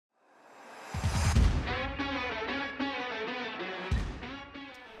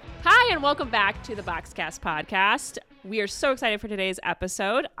and welcome back to the BoxCast podcast. We are so excited for today's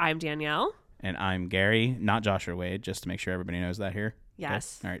episode. I'm Danielle. And I'm Gary, not Joshua Wade, just to make sure everybody knows that here.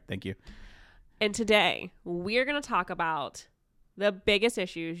 Yes. Okay. All right, thank you. And today, we're going to talk about the biggest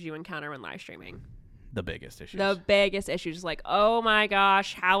issues you encounter when live streaming. The biggest issues. The biggest issues. Like, oh my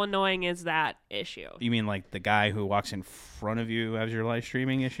gosh, how annoying is that issue? You mean like the guy who walks in front of you as you're live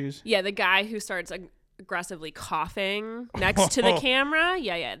streaming issues? Yeah, the guy who starts aggressively coughing next to the camera.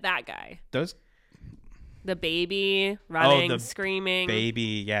 Yeah, that guy. Those? The baby running, the screaming.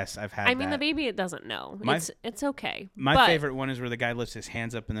 Baby, yes, I've had that. I mean, the baby, it doesn't know. It's okay. My favorite one is where the guy lifts his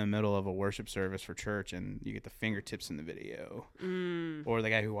hands up in the middle of a worship service for church, and you get the fingertips in the video. Or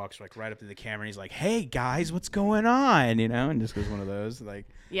the guy who walks like right up to the camera, and he's like, "Hey guys, what's going on?" You know, and just goes one of those like,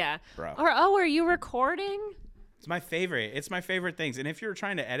 yeah, bro. Or are you recording? It's my favorite. It's my favorite things. And if you're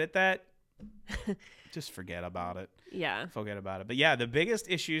trying to edit that, just forget about it. Yeah, forget about it. But yeah, the biggest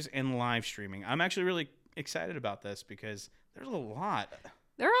issues in live streaming. I'm actually really excited about this because there's a lot.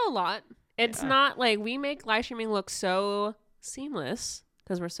 There are a lot. It's not like we make live streaming look so seamless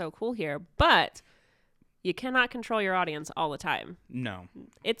because we're so cool here, but you cannot control your audience all the time. No.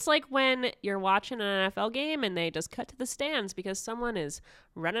 It's like when you're watching an NFL game and they just cut to the stands because someone is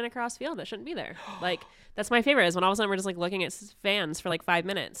running across field that shouldn't be there. Like, that's my favorite, is when all of a sudden we're just like looking at fans for like 5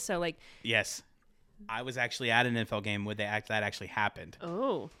 minutes. So like, yes, I was actually at an NFL game where that actually happened.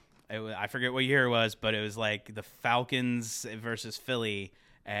 Oh. I forget what year it was, but it was like the Falcons versus Philly,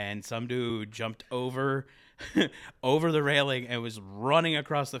 and some dude jumped over the railing and was running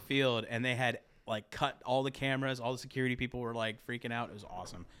across the field, and they had like cut all the cameras. All the security people were like freaking out. It was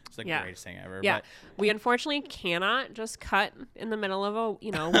awesome. It's the greatest thing ever. Yeah, but we unfortunately cannot just cut in the middle of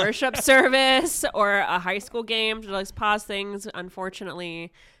a worship service or a high school game to just pause things.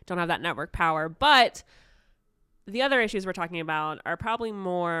 Unfortunately, don't have that network power, but the other issues we're talking about are probably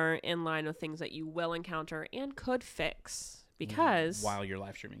more in line with things that you will encounter and could fix because while you're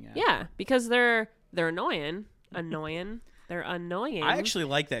live streaming, because they're annoying. They're annoying. I actually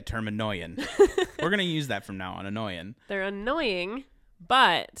like that term, annoying. We're gonna use that from now on, annoying. They're annoying,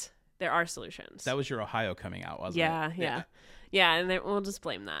 but there are solutions. That was your Ohio coming out, wasn't it? Yeah, and we'll just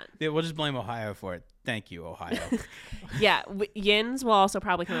blame that. Yeah, we'll just blame Ohio for it. Thank you, Ohio. Yeah, Yins will also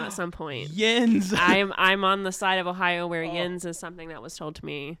probably come out at some point. Yins. I'm on the side of Ohio where Yins is something that was told to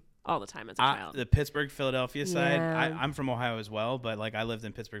me all the time as a child. The Pittsburgh, Philadelphia side. I'm from Ohio as well, but like I lived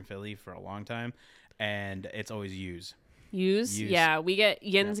in Pittsburgh, Philly for a long time, and it's always U's. U's? Yeah, we get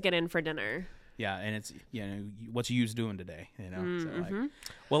Yins get in for dinner. Yeah, and it's, what's U's doing today, So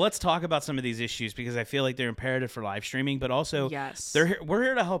well, let's talk about some of these issues because I feel like they're imperative for live streaming, but also we're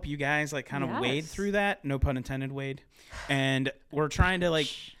here to help you guys like kind of wade through that, no pun intended, wade. And we're trying to like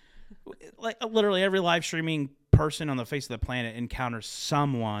literally every live streaming person on the face of the planet encounters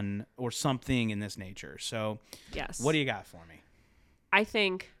someone or something in this nature. So what do you got for me? I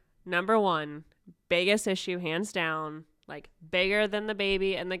think number one, biggest issue hands down, like bigger than the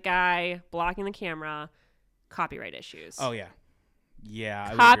baby and the guy blocking the camera, copyright issues. Oh yeah.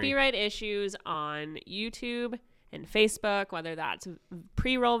 Yeah. Copyright issues on YouTube and Facebook, whether that's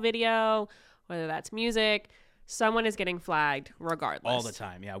pre-roll video, whether that's music, someone is getting flagged regardless. All the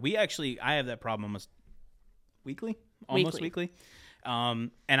time. Yeah. I have that problem almost weekly.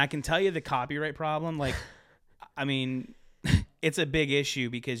 And I can tell you the copyright problem, like, I mean, it's a big issue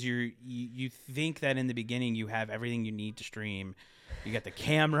because you think that in the beginning you have everything you need to stream. You got the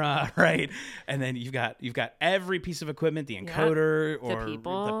camera, right? And then you've got every piece of equipment, the encoder or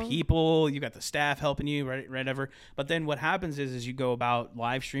the people. You got the staff helping you, right? Whatever. But then what happens is you go about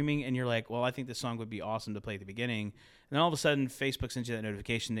live streaming and you're like, well, I think this song would be awesome to play at the beginning. And then all of a sudden, Facebook sends you that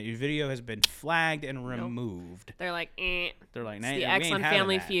notification that your video has been flagged and removed. They're like, They're like, it's the X on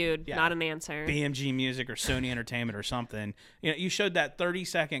Family Feud, not an answer. BMG Music or Sony Entertainment or something. You showed that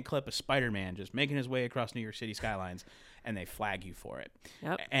 30-second clip of Spider-Man just making his way across New York City skylines, and they flag you for it.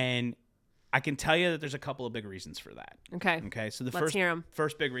 Yep. And I can tell you that there's a couple of big reasons for that. Okay. So the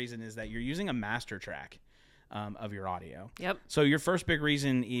first big reason is that you're using a master track of your audio. Yep. So your first big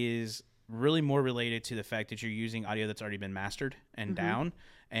reason is really more related to the fact that you're using audio that's already been mastered and down,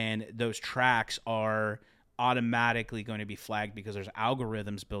 and those tracks are automatically going to be flagged because there's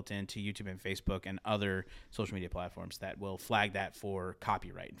algorithms built into YouTube and Facebook and other social media platforms that will flag that for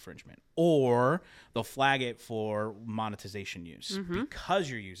copyright infringement, or they'll flag it for monetization use because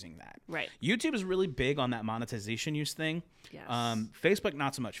you're using that. Right. YouTube is really big on that monetization use thing. Yes. Facebook,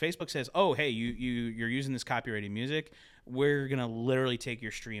 not so much. Facebook says, oh, hey, you're using this copyrighted music. We're going to literally take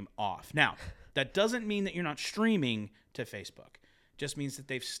your stream off. Now, that doesn't mean that you're not streaming to Facebook. Just means that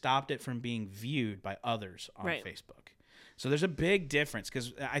they've stopped it from being viewed by others on Facebook. So there's a big difference,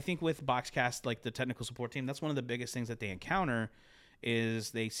 because I think with BoxCast, like the technical support team, that's one of the biggest things that they encounter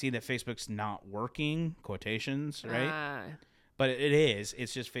is they see that Facebook's not working, quotations, right? But it is.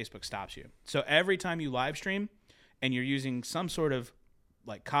 It's just Facebook stops you. So every time you live stream and you're using some sort of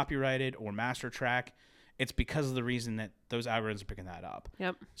like copyrighted or master track, it's because of the reason that those algorithms are picking that up.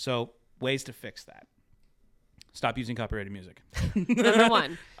 Yep. So ways to fix that. Stop using copyrighted music. Number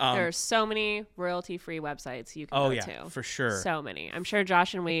one, there are so many royalty-free websites you can go to. For sure. So many. I'm sure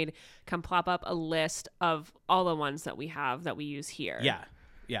Josh and Wade can plop up a list of all the ones that we have that we use here.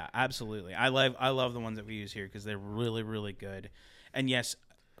 Yeah, absolutely. I love the ones that we use here because they're really, really good. And yes,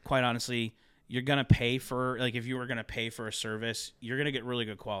 quite honestly, you're going to pay for, like if you were going to pay for a service, you're going to get really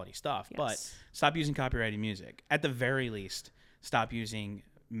good quality stuff. Yes. But stop using copyrighted music. At the very least, stop using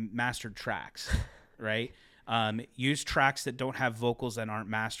mastered tracks, right? Use tracks that don't have vocals that aren't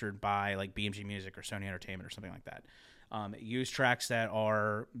mastered by like BMG Music or Sony Entertainment or something like that. Use tracks that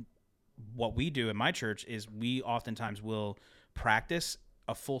are, what we do in my church is we oftentimes will practice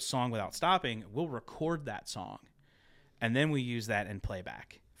a full song without stopping. We'll record that song and then we use that in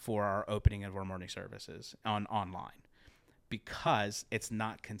playback for our opening of our morning services online, because it's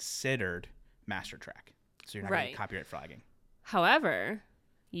not considered master track. So you're not going to get copyright flagging. However,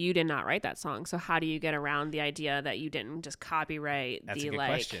 you did not write that song. So how do you get around the idea that you didn't just copyright That's a good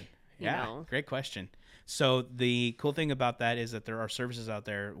question. Yeah, you know? Great question. So the cool thing about that is that there are services out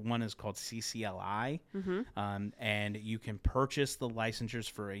there. One is called CCLI, and you can purchase the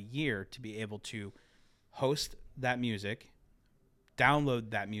licensures for a year to be able to host that music,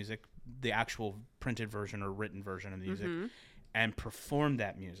 download that music, the actual printed version or written version of the music, and perform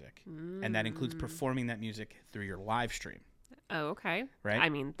that music. And that includes performing that music through your live stream. Oh, okay. Right. I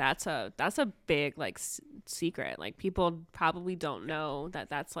mean, that's a big like secret. Like people probably don't know that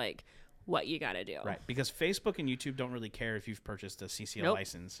that's like what you got to do. Right. Because Facebook and YouTube don't really care if you've purchased a CCL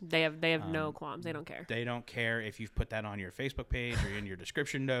license. They have no qualms. They don't care. They don't care if you've put that on your Facebook page or in your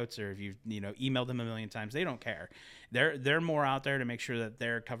description notes, or if you've, emailed them a million times. They don't care. They're more out there to make sure that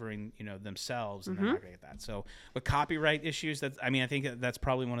they're covering, themselves, and they're not going to get that. So with copyright issues, I think that's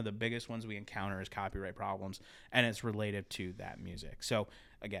probably one of the biggest ones we encounter is copyright problems, and it's related to that music. So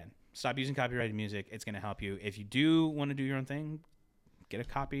again, stop using copyrighted music. It's going to help you. If you do want to do your own thing, get a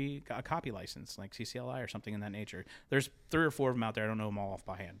copy license like CCLI or something in that nature. There's 3 or 4 of them out there. I don't know them all off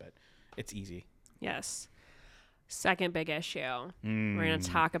by hand, but it's easy. Yes. Second big issue. We're going to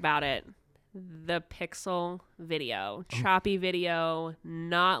talk about it. The pixel video. Choppy video,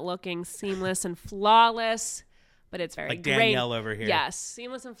 not looking seamless and flawless, but it's very like Danielle over here. Yes,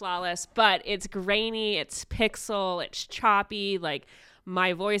 seamless and flawless, but it's grainy, it's pixel, it's choppy, like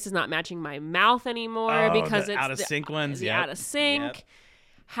my voice is not matching my mouth anymore because it's out of sync ones. Out of sync. Yep.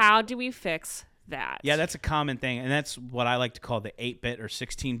 How do we fix that? Yeah, that's a common thing, and that's what I like to call the 8-bit or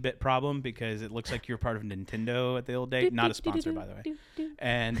 16-bit problem, because it looks like you're part of Nintendo at the old day. Not a sponsor, by the way.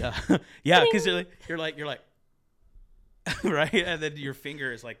 And yeah, because you're like right, and then your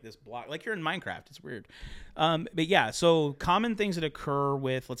finger is like this block, like you're in Minecraft. It's weird. But yeah, so common things that occur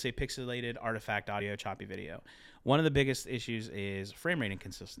with, let's say, pixelated artifact audio, choppy video. One of the biggest issues is frame rate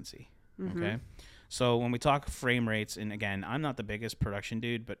inconsistency. Okay. So when we talk frame rates, and again, I'm not the biggest production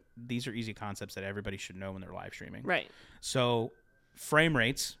dude, but these are easy concepts that everybody should know when they're live streaming. Right. So frame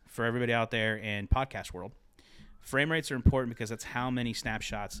rates, for everybody out there in podcast world, frame rates are important because that's how many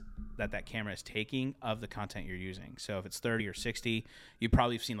snapshots that camera is taking of the content you're using. So if it's 30 or 60, you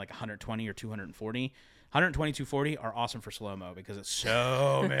probably have seen like 120 or 240. 120, 240 are awesome for slow-mo because it's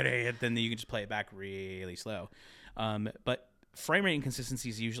so many, and then you can just play it back really slow. But frame rate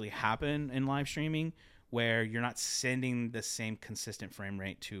inconsistencies usually happen in live streaming where you're not sending the same consistent frame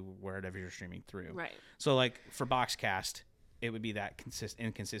rate to wherever you're streaming through. Right. So like for BoxCast, it would be that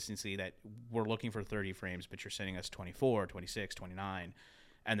inconsistency that we're looking for 30 frames, but you're sending us 24, 26, 29,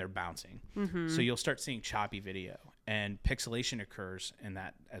 and they're bouncing. So you'll start seeing choppy video, and pixelation occurs in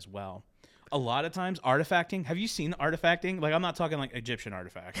that as well. A lot of times artifacting, have you seen artifacting? Like I'm not talking like Egyptian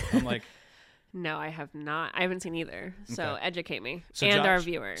artifacts. I'm like... No, I have not. I haven't seen either. So educate me our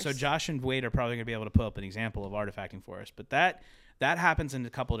viewers. So Josh and Wade are probably going to be able to put up an example of artifacting for us. But that happens in a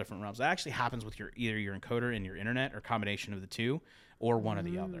couple of different realms. That actually happens with either your encoder and your internet, or combination of the two, or one or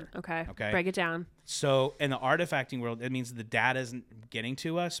the other. Okay. Break it down. So in the artifacting world, it means the data isn't getting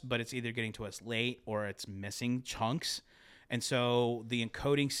to us, but it's either getting to us late or it's missing chunks. And so the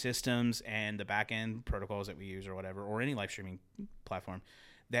encoding systems and the back-end protocols that we use or whatever, or any live streaming platform,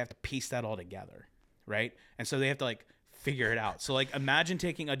 they have to piece that all together, right? And so they have to like figure it out. So like imagine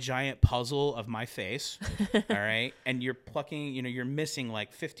taking a giant puzzle of my face, all right, and you're plucking, you're missing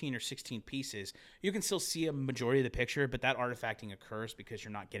like 15 or 16 pieces. You can still see a majority of the picture, but that artifacting occurs because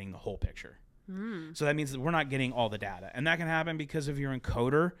you're not getting the whole picture. So that means that we're not getting all the data, and that can happen because of your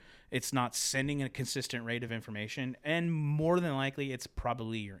encoder. It's not sending a consistent rate of information, and more than likely it's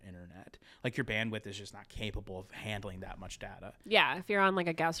probably your internet. Like your bandwidth is just not capable of handling that much data. Yeah, if you're on like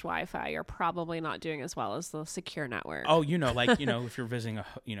a guest Wi-Fi, you're probably not doing as well as the secure network. Oh, if you're visiting a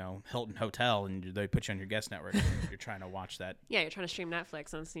Hilton hotel and they put you on your guest network and you're trying to watch that. Yeah, you're trying to stream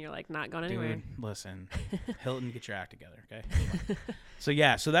Netflix and you're like not going anywhere. Dude, listen, Hilton, get your act together, okay?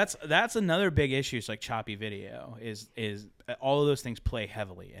 So that's another big issue. It's like choppy video is all of those things play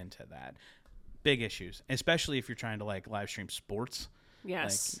heavily into that. Big issues, especially if you're trying to like live stream sports.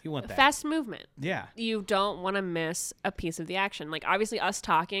 Yes. Like, you want that fast movement. Yeah. You don't want to miss a piece of the action. Like obviously us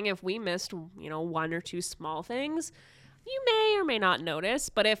talking, if we missed, one or two small things, you may or may not notice.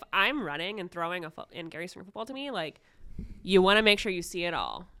 But if I'm running and throwing and Gary's throwing football to me, like you want to make sure you see it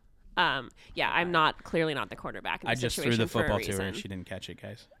all. I'm clearly not the quarterback in this I just situation threw the for a football to her reason. and she didn't catch it,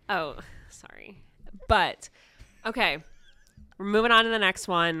 guys. Oh, sorry. But okay. We're moving on to the next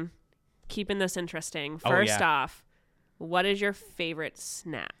one. Keeping this interesting. First off, what is your favorite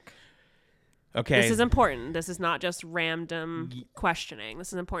snack? Okay. This is important. This is not just random questioning.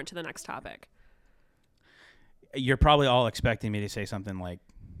 This is important to the next topic. You're probably all expecting me to say something like,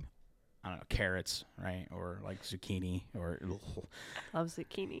 I don't know, carrots, right? Or like zucchini or... I love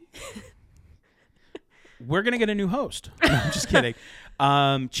zucchini. We're going to get a new host. No, I'm just kidding.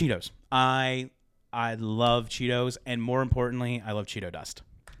 Cheetos. I love Cheetos, and more importantly, I love Cheeto dust.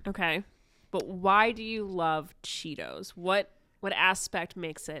 Okay. But why do you love Cheetos? What aspect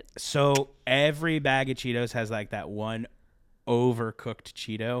makes it? So every bag of Cheetos has like that one overcooked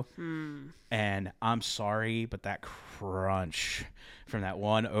Cheeto. And I'm sorry, but that crunch from that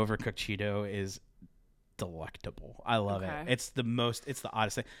one overcooked Cheeto is delectable. I love it. It's the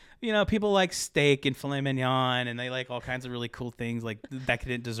oddest thing. People like steak and filet mignon, and they like all kinds of really cool things like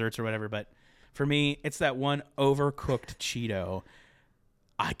decadent desserts or whatever. But for me, it's that one overcooked Cheeto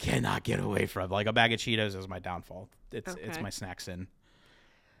I cannot get away from. Like a bag of Cheetos is my downfall. It's my snack sin.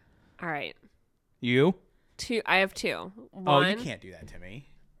 All right. You? Two. I have two. One, you can't do that to me.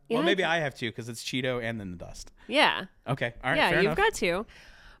 Yeah, well, maybe I have two because it's Cheeto and then the dust. Yeah. Okay. All right. Yeah, fair you've enough. got two.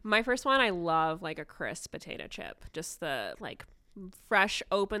 My first one, I love like a crisp potato chip. Just the like fresh,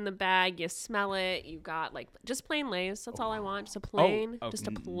 open the bag, you smell it. You got like just plain Lay's. That's all I want. Just a plain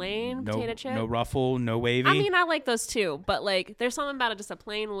potato chip. No ruffle, no wavy. I mean, I like those too, but like there's something about it. Just a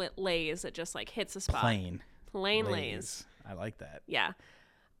plain Lay's that just like hits a spot. Plain Lay's. I like that. Yeah.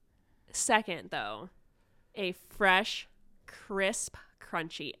 Second though, a fresh, crisp,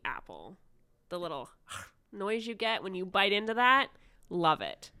 crunchy apple. The little noise you get when you bite into that, love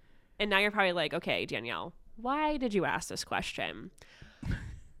it. And now you're probably like, okay, Danielle, why did you ask this question?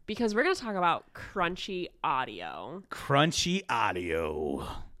 Because we're going to talk about crunchy audio. Crunchy audio.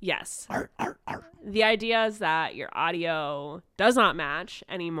 Yes. Arr, arr, arr. The idea is that your audio does not match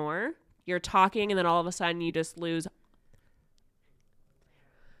anymore. You're talking and then all of a sudden you just lose.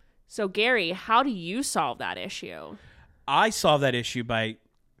 So Gary, how do you solve that issue? I solve that issue by...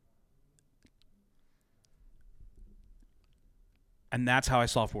 And that's how I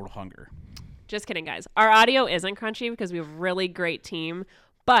solve world hunger. Just kidding, guys. Our audio isn't crunchy because we have a really great team,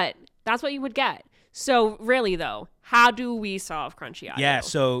 but that's what you would get. So really, though, how do we solve crunchy audio? Yeah,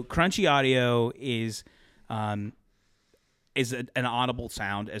 so crunchy audio is an audible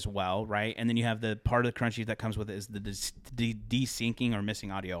sound as well, right? And then you have the part of the crunchy that comes with it is the desyncing or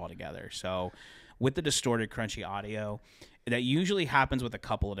missing audio altogether. So with the distorted crunchy audio, that usually happens with a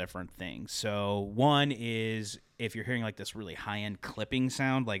couple of different things. So one is if you're hearing like this really high-end clipping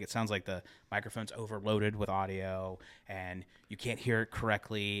sound, like it sounds like the microphone's overloaded with audio and you can't hear it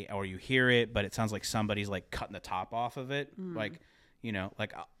correctly, or you hear it, but it sounds like somebody's like cutting the top off of it. Like,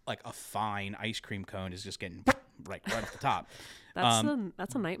 like a fine ice cream cone is just getting right off the top.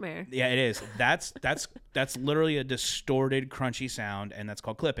 That's a nightmare. Yeah, it is. That's literally a distorted, crunchy sound, and that's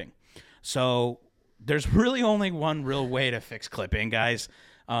called clipping. So there's really only one real way to fix clipping, guys.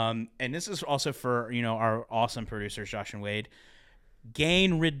 And this is also for, our awesome producers, Josh and Wade.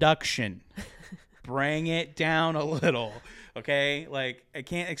 Gain reduction. Bring it down a little, okay? Like, I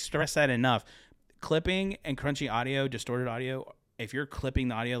can't express that enough. Clipping and crunchy audio, distorted audio, if you're clipping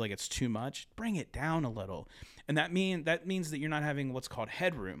the audio like it's too much, bring it down a little. And that means that you're not having what's called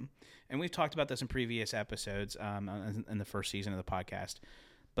headroom. And we've talked about this in previous episodes in the first season of the podcast.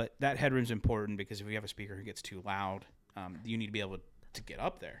 But that headroom is important because if you have a speaker who gets too loud, you need to be able to get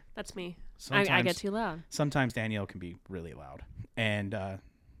up there. That's me. Sometimes, I get too loud. Sometimes Danielle can be really loud, and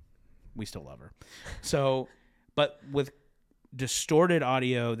we still love her. So, but with distorted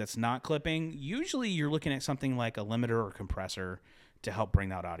audio that's not clipping, usually you're looking at something like a limiter or compressor to help bring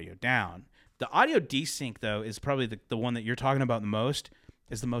that audio down. The audio desync, though, is probably the one that you're talking about the most,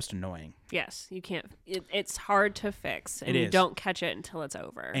 is the most annoying. Yes, you can't. It's hard to fix, and It you is. don't catch it until it's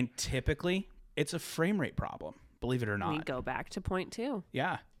over. And typically, it's a frame rate problem, believe it or not. We go back to point 2.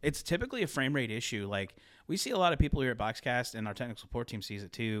 Yeah, it's typically a frame rate issue. Like, we see a lot of people here at BoxCast, and our technical support team sees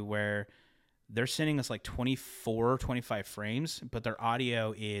it too, where they're sending us like 24, 25 frames, but their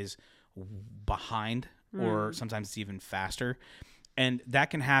audio is behind, or sometimes it's even faster. And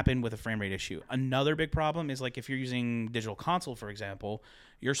that can happen with a frame rate issue. Another big problem is, like, if you're using Digital Console, for example,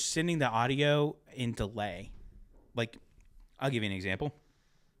 you're sending the audio in delay. Like, I'll give you an example.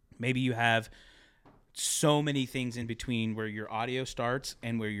 Maybe you have so many things in between where your audio starts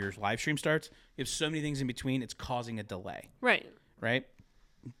and where your live stream starts. You have so many things in between, it's causing a delay. Right.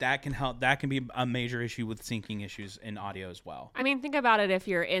 That can help. That can be a major issue with syncing issues in audio as well. I mean, think about it. If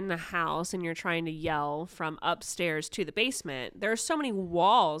you're in the house and you're trying to yell from upstairs to the basement, there are so many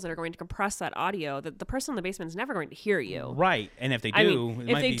walls that are going to compress that audio that the person in the basement is never going to hear you. Right. And if they do, I mean,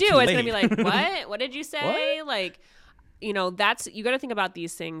 if they do, it's going to be like, what? What did you say? What? Like, you know, that's, you got to think about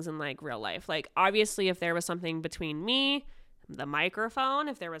these things in like real life. Like, obviously, if there was something between me, the microphone,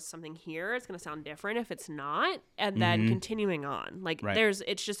 if there was something here, it's going to sound different if it's not. And then continuing on, like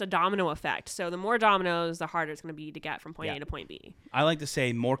it's just a domino effect. So the more dominoes, the harder it's going to be to get from point A to point B. I like to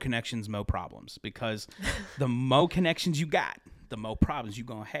say more connections, more problems, because the more connections you got, the more problems you're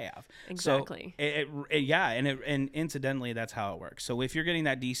going to have. Exactly. So and incidentally, that's how it works. So if you're getting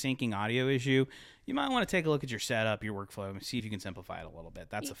that desyncing audio issue, you might want to take a look at your setup, your workflow, and see if you can simplify it a little bit.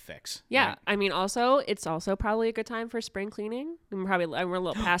 That's a fix. Yeah. Right? I mean, it's also probably a good time for spring cleaning. We're a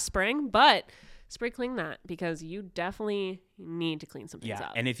little past spring, but spring clean that, because you definitely need to clean some things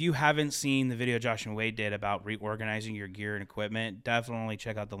up. And if you haven't seen the video Josh and Wade did about reorganizing your gear and equipment, definitely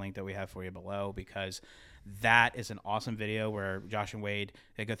check out the link that we have for you below, because that is an awesome video where Josh and Wade,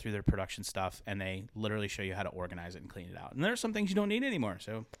 they go through their production stuff and they literally show you how to organize it and clean it out. And there's some things you don't need anymore,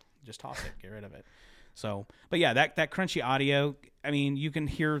 so just toss it, get rid of it. So, but yeah, that crunchy audio, I mean, you can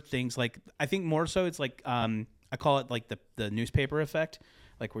hear things like, I think more so it's like, I call it like the newspaper effect,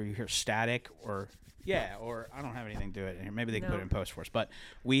 like where you hear static or I don't have anything to do it in here. Maybe they can put it in post for us, but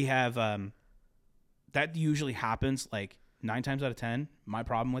we have, that usually happens like 9 times out of 10. My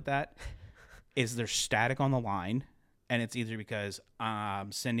problem with that is there's static on the line, and it's either because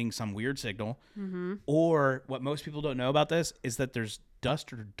I'm sending some weird signal, or what most people don't know about this is that there's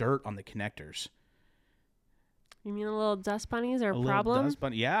dust or dirt on the connectors. You mean the little dust bunnies are a problem? Little dust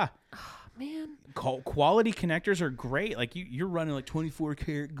bunny, yeah. Oh, man. Quality connectors are great. Like you're running like 24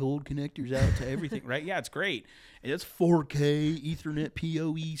 karat gold connectors out to everything, right? Yeah, it's great. It's 4K Ethernet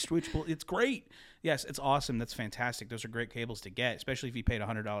PoE switchable. It's great. Yes, it's awesome. That's fantastic. Those are great cables to get, especially if you paid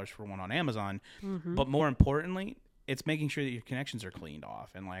 $100 for one on Amazon. But more importantly, it's making sure that your connections are cleaned off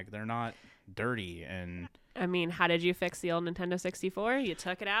and like they're not dirty. And I mean, how did you fix the old Nintendo 64? You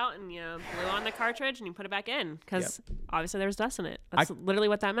took it out and you blew on the cartridge and you put it back in because obviously there was dust in it. That's literally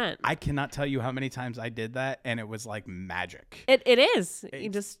what that meant. I cannot tell you how many times I did that, and it was like magic. It is.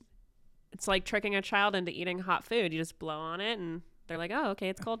 It's like tricking a child into eating hot food. You just blow on it and they're like, oh, okay,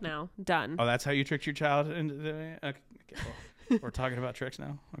 it's cold now. Done. Oh, that's how you tricked your child into doing it? Okay. Well, we're talking about tricks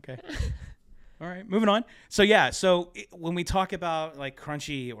now. Okay. All right, moving on. So when we talk about like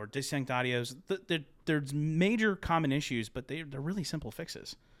crunchy or desynced audios, there's major common issues, but they're really simple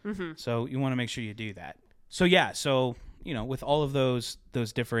fixes. So you want to make sure you do that. So with all of those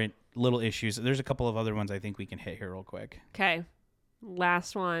different little issues, there's a couple of other ones I think we can hit here real quick. Okay,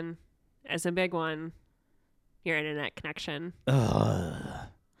 last one is a big one. Your internet connection.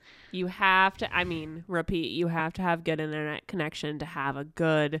 You have to. I mean, repeat. You have to have good internet connection to have a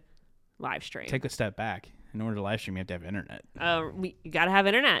good live stream. Take a step back. In order to live stream, you have to have internet. You got to have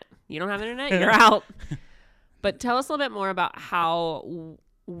internet. You don't have internet, you're out. But tell us a little bit more about how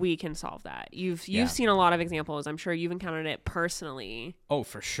we can solve that. You've seen a lot of examples. I'm sure you've encountered it personally. Oh,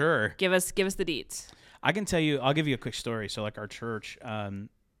 for sure. Give us the deets. I can tell you. I'll give you a quick story. So, like our church,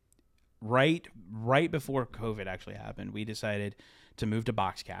 right before COVID actually happened, we decided to move to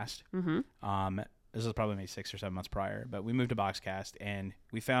BoxCast. This was probably maybe 6 or 7 months prior, but we moved to BoxCast, and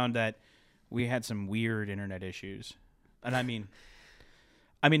we found that we had some weird internet issues. And I mean,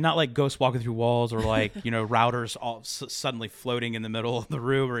 I mean, not like ghosts walking through walls or like, routers all suddenly floating in the middle of the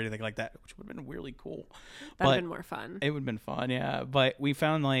room or anything like that, which would have been really cool. That would have been more fun. It would have been fun, yeah. But we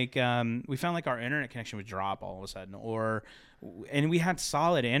found like our internet connection would drop all of a sudden, and we had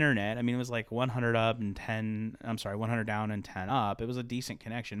solid internet. I mean, it was like 100 down and 10 up. It was a decent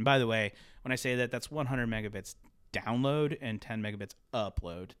connection. By the way, when I say that, that's 100 megabits download and 10 megabits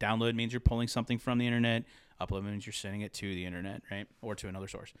upload. Download means you're pulling something from the internet. Upload means you're sending it to the internet, right? Or to another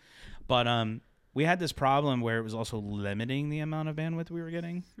source. But we had this problem where it was also limiting the amount of bandwidth we were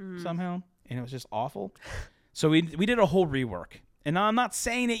getting somehow, and it was just awful. So we did a whole rework. And I'm not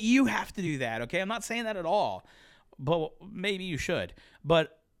saying that you have to do that, okay? I'm not saying that at all. But maybe you should.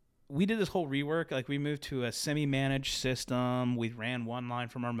 But we did this whole rework. Like, we moved to a semi-managed system. We ran one line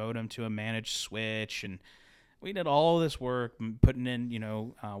from our modem to a managed switch, and we did all this work, putting in,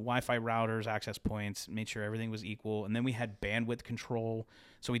 Wi-Fi routers, access points, made sure everything was equal. And then we had bandwidth control.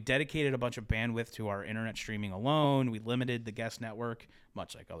 So we dedicated a bunch of bandwidth to our internet streaming alone. We limited the guest network,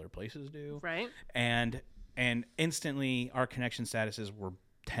 much like other places do. Right. And instantly, our connection statuses were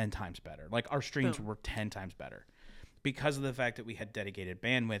 10 times better. Like, our streams were 10 times better because of the fact that we had dedicated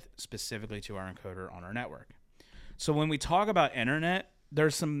bandwidth specifically to our encoder on our network. So when we talk about internet,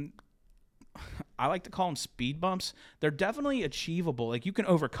 there's some, I like to call them speed bumps. They're definitely achievable. Like, you can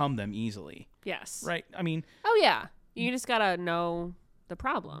overcome them easily. Yes. Right? I mean. Oh, yeah. You just got to know the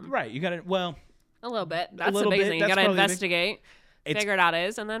problem. Right. You got to, well. A little bit. That's the big thing. You got to investigate, figure it out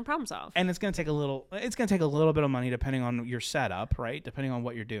and then problem solve. And it's going to take a little bit of money depending on your setup, right? Depending on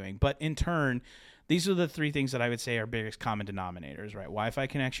what you're doing. But in turn, these are the three things that I would say are biggest common denominators, right? Wi-Fi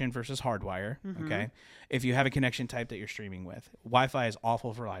connection versus hardwire, okay? If you have a connection type that you're streaming with. Wi-Fi is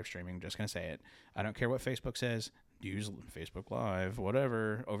awful for live streaming. I'm just going to say it. I don't care what Facebook says. Use Facebook Live,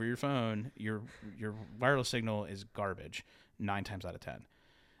 whatever, over your phone. Your wireless signal is garbage 9 times out of 10.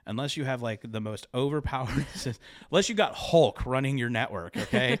 Unless you have, like, the most overpowered unless you got Hulk running your network,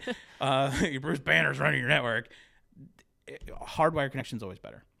 okay? Bruce Banner's running your network. Hardwire connection is always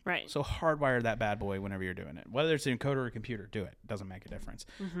better. Right. So hardwire that bad boy whenever you're doing it. Whether it's an encoder or a computer, do it. It doesn't make a difference.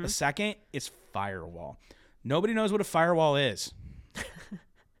 The second is firewall. Nobody knows what a firewall is.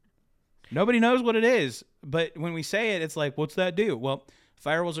 Nobody knows what it is. But when we say it, it's like, what's that do? Well,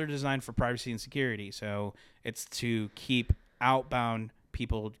 firewalls are designed for privacy and security. So it's to keep outbound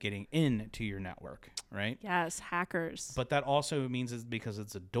people getting into your network, right? Yes, hackers. But that also means it's because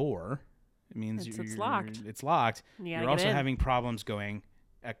it's a door. It means it's locked. It's locked. You're also having problems going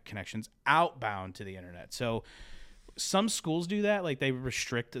connections outbound to the internet. So some schools do that, like they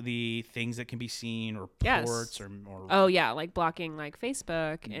restrict the things that can be seen or ports or oh yeah, like blocking like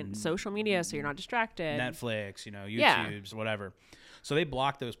Facebook and social media so you're not distracted. Netflix, YouTube's, whatever. So they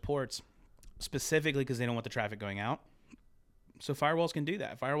block those ports specifically because they don't want the traffic going out. So firewalls can do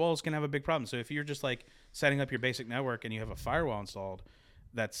that. Firewalls can have a big problem. So if you're just like setting up your basic network and you have a firewall installed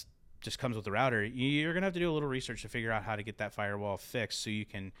that's just comes with the router, you're going to have to do a little research to figure out how to get that firewall fixed so you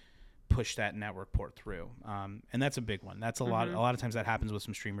can push that network port through. And that's a big one. That's a lot of times that happens with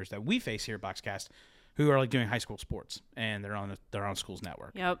some streamers that we face here at BoxCast who are like doing high school sports and they're on school's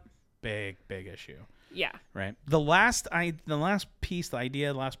network. Yep. Big issue. Yeah. Right. The last piece, the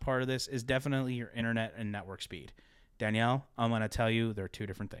idea, the last part of this is definitely your internet and network speed. Danielle, I'm going to tell you they're two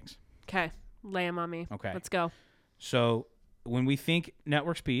different things. Okay. Lay them on me. Okay. Let's go. So when we think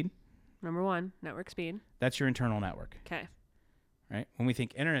network speed, Number 1, network speed. that's your internal network. Okay. Right? When we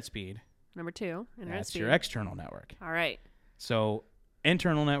think internet speed, Number 2, internet that's speed. your external network. All right. So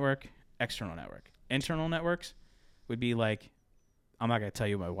internal network, external network. Internal networks would be like, I'm not going to tell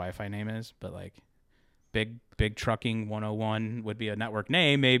you what my Wi-Fi name is, but like Big Trucking 101 would be a network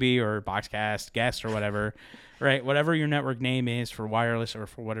name maybe, or BoxCast, Guest, or whatever, right? Whatever your network name is for wireless or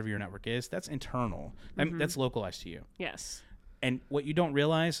for whatever your network is, that's internal. That's localized to you. Yes. And what you don't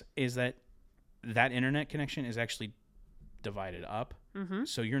realize is that internet connection is actually divided up.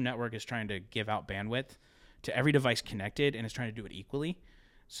 So your network is trying to give out bandwidth to every device connected, and it's trying to do it equally.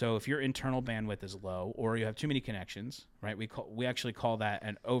 So if your internal bandwidth is low or you have too many connections, right, we actually call that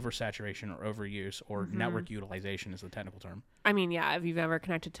an oversaturation or overuse, or network utilization is the technical term. I mean, yeah, if you've ever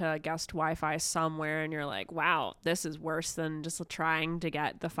connected to a guest Wi-Fi somewhere and you're like, wow, this is worse than just trying to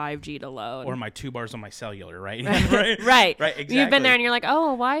get the 5G to load. Or my 2 bars on my cellular, right? Right. Right, exactly. You've been there and you're like,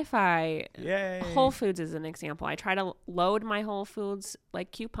 oh, Wi-Fi. Yay. Whole Foods is an example. I try to load my Whole Foods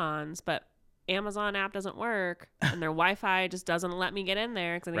like coupons, but Amazon app doesn't work and their Wi-Fi just doesn't let me get in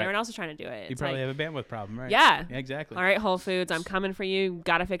there because everyone else is trying to do it. You probably have a bandwidth problem, right? Yeah, exactly. All right, Whole Foods, I'm coming for you.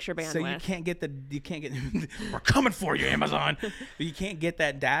 Got to fix your bandwidth. So you can't get we're coming for you, Amazon. But you can't get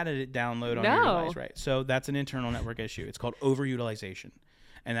that data to download on your device, right? So that's an internal network issue. It's called overutilization.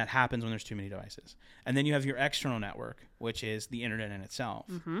 And that happens when there's too many devices. And then you have your external network, which is the internet in itself.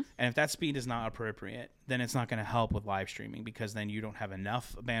 And if that speed is not appropriate, then it's not going to help with live streaming, because then you don't have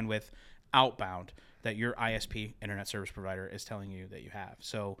enough bandwidth outbound that your ISP, internet service provider, is telling you that you have.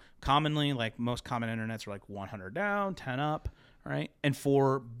 So commonly, like most common internets are like 100 down, 10 up, right? And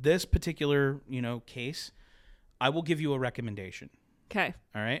for this particular, case, I will give you a recommendation. Okay.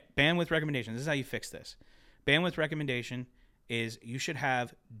 All right. Bandwidth recommendation. This is how you fix this. Bandwidth recommendation is you should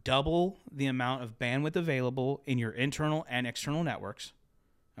have double the amount of bandwidth available in your internal and external networks.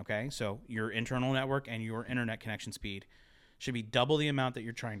 Okay. So your internal network and your internet connection speed should be double the amount that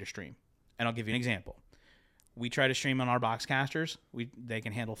you're trying to stream. And I'll give you an example. We try to stream on our BoxCasters. They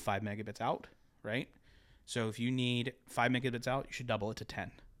can handle 5 megabits out, right? So if you need 5 megabits out, you should double it to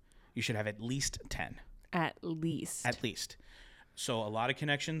 10. You should have at least 10. At least. So a lot of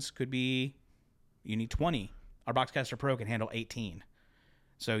connections could be you need 20. Our BoxCaster Pro can handle 18.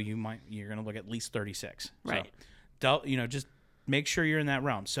 So you're going to look at least 36. Right. So, just make sure you're in that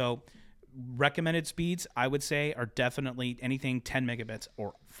realm. So recommended speeds, I would say, are definitely anything 10 megabits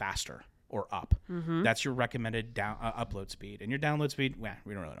or faster or up. That's your recommended upload speed. And your download speed,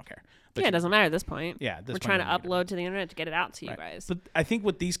 we don't care. But it doesn't matter at this point. Yeah. We're trying to upload to the internet to get it out to you guys. But I think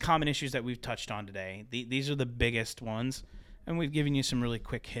with these common issues that we've touched on today, these are the biggest ones. And we've given you some really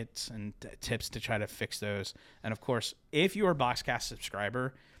quick hits and tips to try to fix those. And, of course, if you're a BoxCast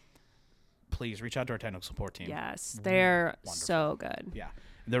subscriber, please reach out to our technical support team. Yes, they're so good. Yeah,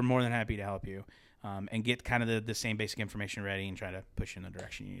 they're more than happy to help you and get kind of the same basic information ready and try to push you in the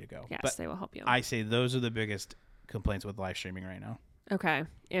direction you need to go. Yes, but they will help you. I say those are the biggest complaints with live streaming right now. Okay.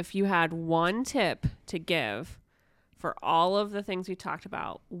 If you had one tip to give for all of the things we talked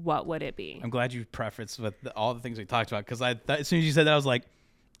about, what would it be? I'm glad you prefaced with all the things we talked about, because as soon as you said that, I was like,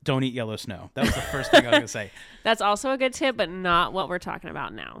 don't eat yellow snow. That was the first thing I was going to say. That's also a good tip, but not what we're talking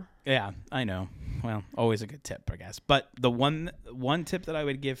about now. Yeah, I know. Well, always a good tip, I guess. But the one tip that I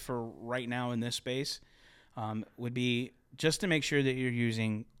would give for right now in this space would be just to make sure that you're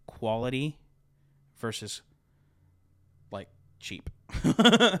using quality versus like cheap.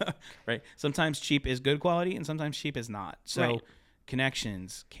 Right? Sometimes cheap is good quality and sometimes cheap is not. So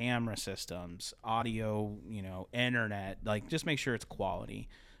connections, camera systems, audio, internet, like just make sure it's quality.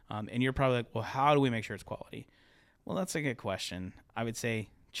 And you're probably like, well, how do we make sure it's quality? Well, that's a good question. I would say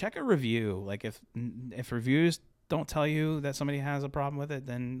check a review. Like if reviews don't tell you that somebody has a problem with it,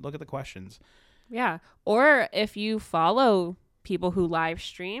 then look at the questions. Yeah. Or if you follow people who live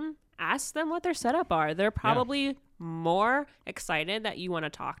stream, ask them what their setup are. They're probably more excited that you want to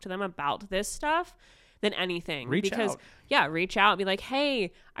talk to them about this stuff than anything. Reach out and be like,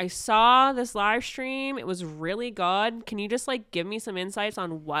 hey, I saw this live stream. It was really good. Can you just give me some insights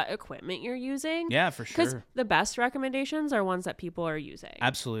on what equipment you're using? Yeah, for sure. Because the best recommendations are ones that people are using.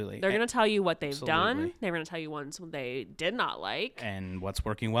 Absolutely. They're going to tell you what they've done. They're going to tell you ones they did not like. And what's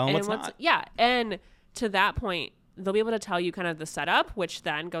working well and what's not. Yeah. And to that point, they'll be able to tell you kind of the setup, which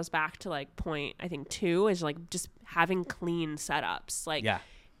then goes back to point, I think 2 is just having clean setups.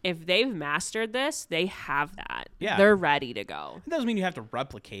 If they've mastered this, they have that. Yeah. They're ready to go. It doesn't mean you have to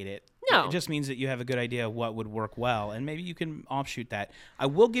replicate it. No. It just means that you have a good idea of what would work well, and maybe you can offshoot that. I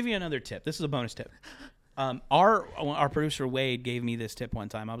will give you another tip. This is a bonus tip. Our producer, Wade, gave me this tip one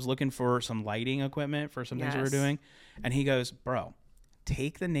time. I was looking for some lighting equipment for some things we were doing, and he goes, bro,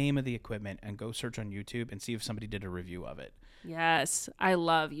 take the name of the equipment and go search on YouTube and see if somebody did a review of it. Yes. I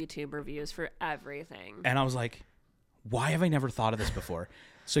love YouTube reviews for everything. And I was like, why have I never thought of this before?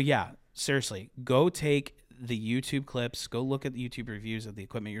 So yeah, seriously, go take the YouTube clips, go look at the YouTube reviews of the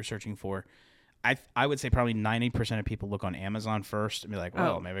equipment you're searching for. I would say probably 90% of people look on Amazon first and be like,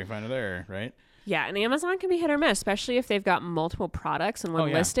 well, maybe I can find it there, right? Yeah, and Amazon can be hit or miss, especially if they've got multiple products in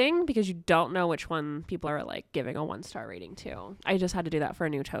one listing, because you don't know which one people are giving a 1-star rating to. I just had to do that for a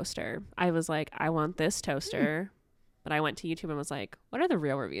new toaster. I was like, I want this toaster, but I went to YouTube and was like, what are the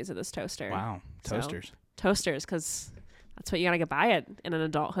real reviews of this toaster? Wow, toasters. Toasters, because that's what you got to buy it in an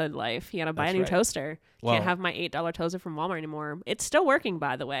adulthood life. You got to buy a new toaster. You can't have my $8 toaster from Walmart anymore. It's still working,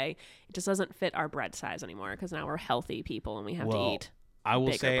 by the way. It just doesn't fit our bread size anymore, because now we're healthy people and we have to eat. I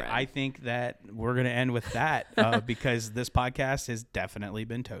will say, bread. I think that we're going to end with that because this podcast has definitely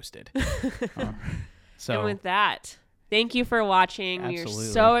been toasted. And with that, thank you for watching. Absolutely.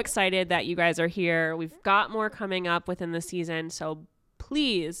 We're so excited that you guys are here. We've got more coming up within the season, so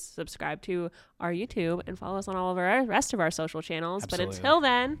please subscribe to our YouTube and follow us on all of our rest of our social channels. Absolutely. But until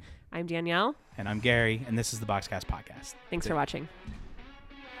then, I'm Danielle. And I'm Gary, and this is the BoxCast Podcast. Thanks for watching.